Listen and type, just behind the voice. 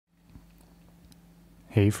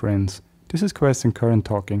Hey friends, this is Question Current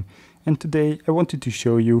talking, and today I wanted to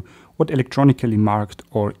show you what electronically marked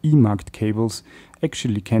or e-marked cables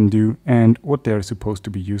actually can do and what they are supposed to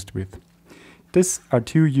be used with. These are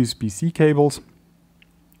two USB-C cables.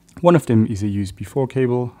 One of them is a USB 4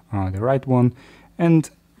 cable, the right one, and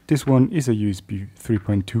this one is a USB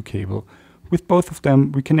 3.2 cable. With both of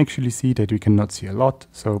them we can actually see that we cannot see a lot,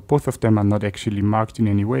 so both of them are not actually marked in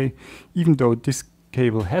any way, even though this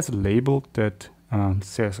cable has a label that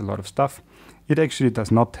says a lot of stuff. It actually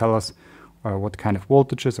does not tell us what kind of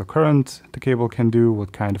voltages or current the cable can do,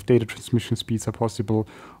 what kind of data transmission speeds are possible,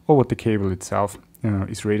 or what the cable itself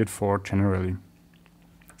is rated for generally.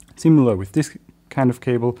 Similar with this kind of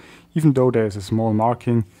cable, even though there is a small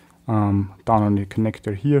marking down on the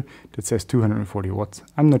connector here that says 240 watts.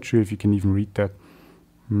 I'm not sure if you can even read that.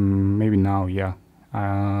 Maybe now, yeah.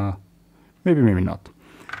 Maybe not.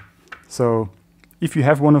 So if you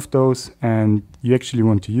have one of those and you actually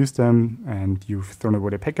want to use them and you've thrown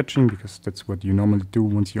away the packaging, because that's what you normally do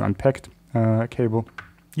once you unpacked a cable,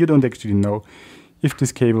 you don't actually know if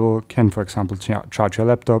this cable can, for example, charge your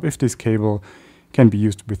laptop, if this cable can be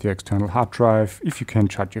used with your external hard drive, if you can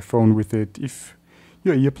charge your phone with it, if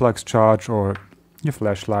your earplugs charge or your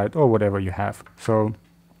flashlight or whatever you have. So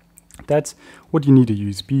that's what you need a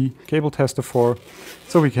USB cable tester for,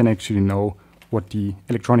 so we can actually know what the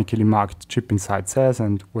electronically marked chip inside says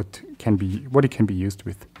and what it can be used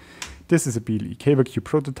with. This is a BLE CableQ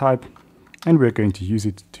prototype, and we're going to use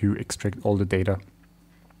it to extract all the data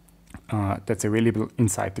that's available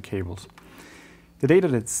inside the cables. The data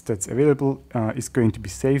that's available is going to be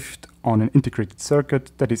saved on an integrated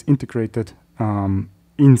circuit that is integrated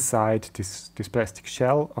inside this plastic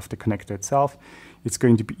shell of the connector itself. It's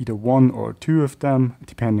going to be either one or two of them,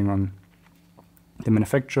 depending on the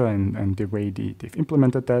manufacturer and the way they've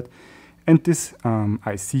implemented that. And this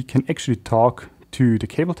IC can actually talk to the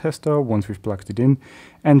cable tester once we've plugged it in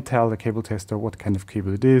and tell the cable tester what kind of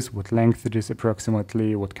cable it is, what length it is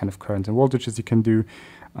approximately, what kind of currents and voltages it can do.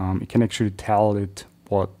 It can actually tell it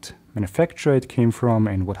what manufacturer it came from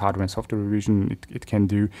and what hardware and software revision it can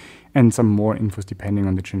do, and some more infos depending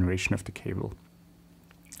on the generation of the cable.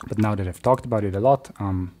 But now that I've talked about it a lot,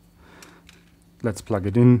 let's plug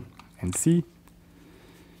it in and see.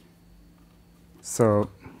 So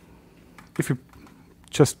if we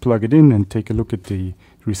just plug it in and take a look at the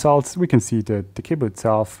results, we can see that the cable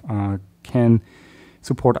itself can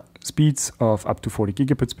support speeds of up to 40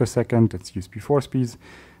 gigabits per second, that's USB 4 speeds,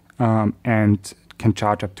 and can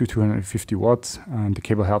charge up to 250 watts. The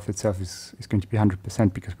cable health itself is going to be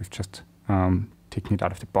 100% because we've just taken it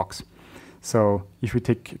out of the box. So if we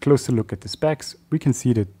take a closer look at the specs, we can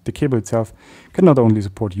see that the cable itself can not only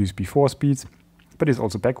support USB 4 speeds, but is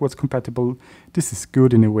also backwards compatible. This is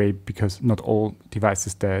good in a way because not all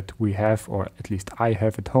devices that we have, or at least I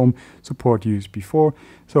have at home, support USB 4.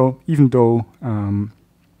 So even though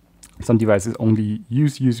some devices only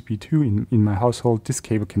use USB 2 in my household, this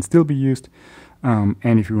cable can still be used.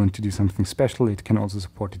 And if you want to do something special, it can also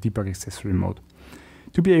support the debug accessory mode.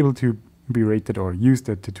 To be able to be rated or used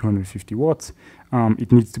at the 250 watts,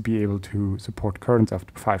 it needs to be able to support currents up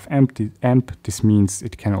to 5 amp. This means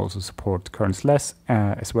it can also support currents less,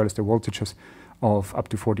 as well as the voltages of up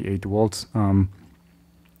to 48 volts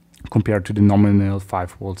compared to the nominal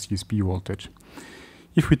 5 volts USB voltage.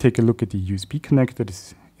 If we take a look at the USB connector,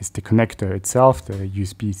 this is the connector itself, the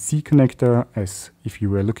USB-C connector. As if you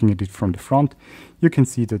were looking at it from the front, you can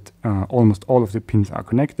see that almost all of the pins are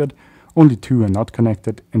connected. Only two are not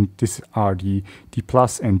connected, and these are the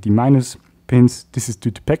plus and the minus pins. This is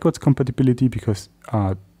due to backwards compatibility because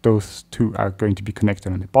those two are going to be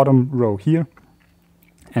connected on the bottom row here.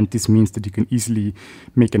 And this means that you can easily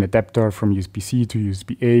make an adapter from USB-C to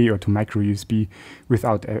USB-A or to micro USB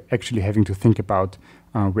without actually having to think about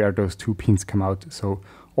where those two pins come out. So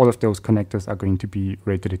all of those connectors are going to be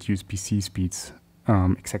rated at USB-C speeds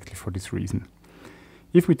exactly for this reason.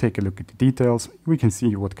 If we take a look at the details, we can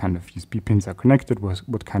see what kind of USB pins are connected,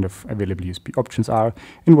 what kind of available USB options are,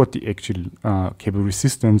 and what the actual cable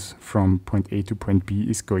resistance from point A to point B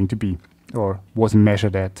is going to be, or was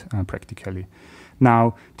measured at practically.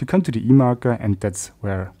 Now, to come to the eMarker, and that's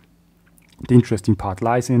where the interesting part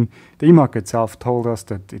lies in, the eMarker itself told us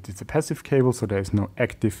that it is a passive cable, so there is no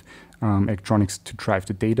active electronics to drive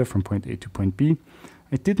the data from point A to point B.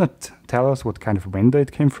 It did not tell us what kind of vendor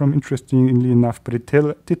it came from, interestingly enough, but it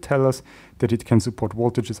did tell us that it can support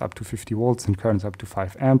voltages up to 50 volts and currents up to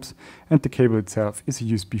 5 amps, and the cable itself is a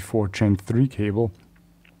USB 4 Gen 3 cable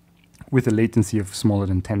with a latency of smaller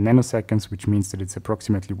than 10 nanoseconds, which means that it's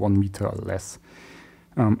approximately 1 meter or less.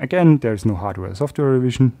 Again, there is no hardware or software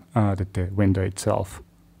revision that the vendor itself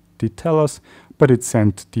did tell us, but it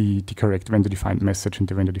sent the correct vendor-defined message and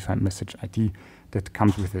the vendor-defined message ID that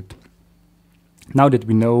comes with it. Now that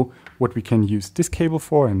we know what we can use this cable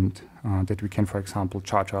for and that we can, for example,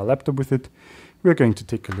 charge our laptop with it, we're going to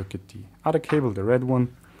take a look at the other cable, the red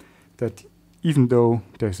one, that even though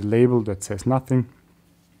there's a label that says nothing,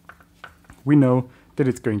 we know that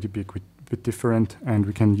it's going to be a bit different and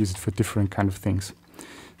we can use it for different kind of things.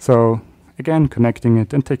 So again, connecting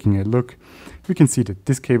it and taking a look, we can see that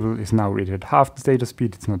this cable is now rated at half the data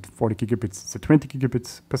speed. It's not 40 gigabits, it's a 20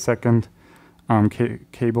 gigabits per second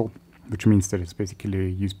cable, which means that it's basically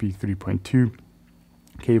a USB 3.2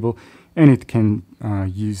 cable, and it can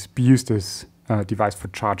be used as a device for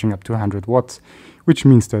charging up to 100 watts, which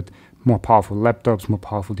means that more powerful laptops, more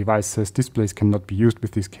powerful devices, displays cannot be used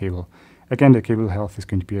with this cable. Again, the cable health is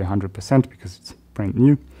going to be 100% because it's brand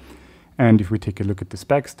new. And if we take a look at the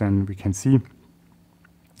specs, then we can see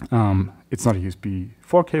it's not a USB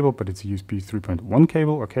 4 cable, but it's a USB 3.1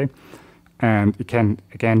 cable, okay? And it can,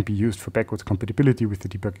 again, be used for backwards compatibility with the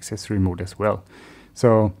debug accessory mode as well.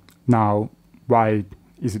 So now, why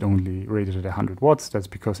is it only rated at 100 watts? That's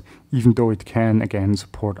because even though it can, again,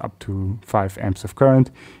 support up to 5 amps of current,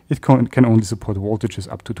 it can only support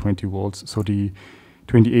voltages up to 20 volts. So the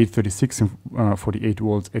 28, 36, and 48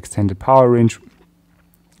 volts extended power range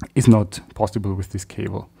is not possible with this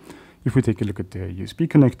cable. If we take a look at the USB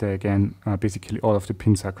connector, again, basically all of the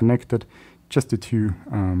pins are connected. Just the two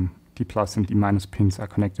D plus and D minus pins are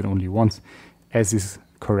connected only once, as is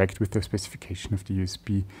correct with the specification of the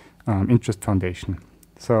USB Interest Foundation.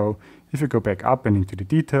 So if we go back up and into the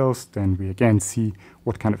details, then we again see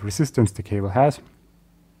what kind of resistance the cable has.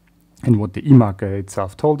 And what the eMarker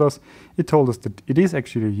itself told us, it told us that it is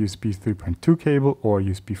actually a USB 3.2 cable or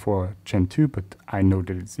USB 4 Gen 2, but I know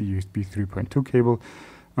that it's a USB 3.2 cable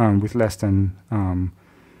with less than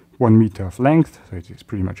 1 meter of length, so it is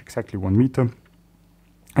pretty much exactly 1 meter.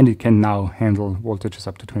 And it can now handle voltages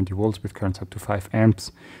up to 20 volts with currents up to 5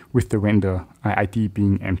 amps with the vendor ID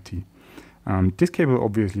being empty. This cable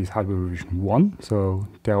obviously is hardware revision 1, so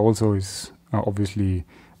there also is obviously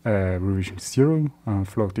revision 0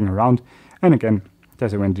 floating around, and again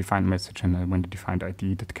there's a vendor-defined message and a vendor-defined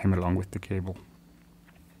ID that came along with the cable.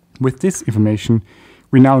 With this information,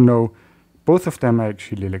 we now know both of them are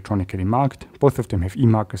actually electronically marked, both of them have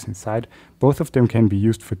eMarkers inside, both of them can be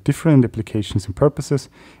used for different applications and purposes,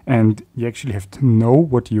 and you actually have to know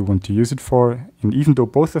what you want to use it for. And even though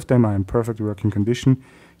both of them are in perfect working condition,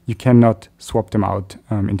 you cannot swap them out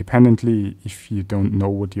independently if you don't know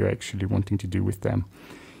what you're actually wanting to do with them.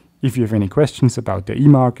 If you have any questions about the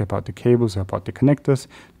eMark, about the cables, or about the connectors,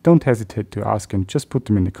 don't hesitate to ask and just put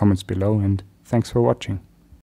them in the comments below, and thanks for watching.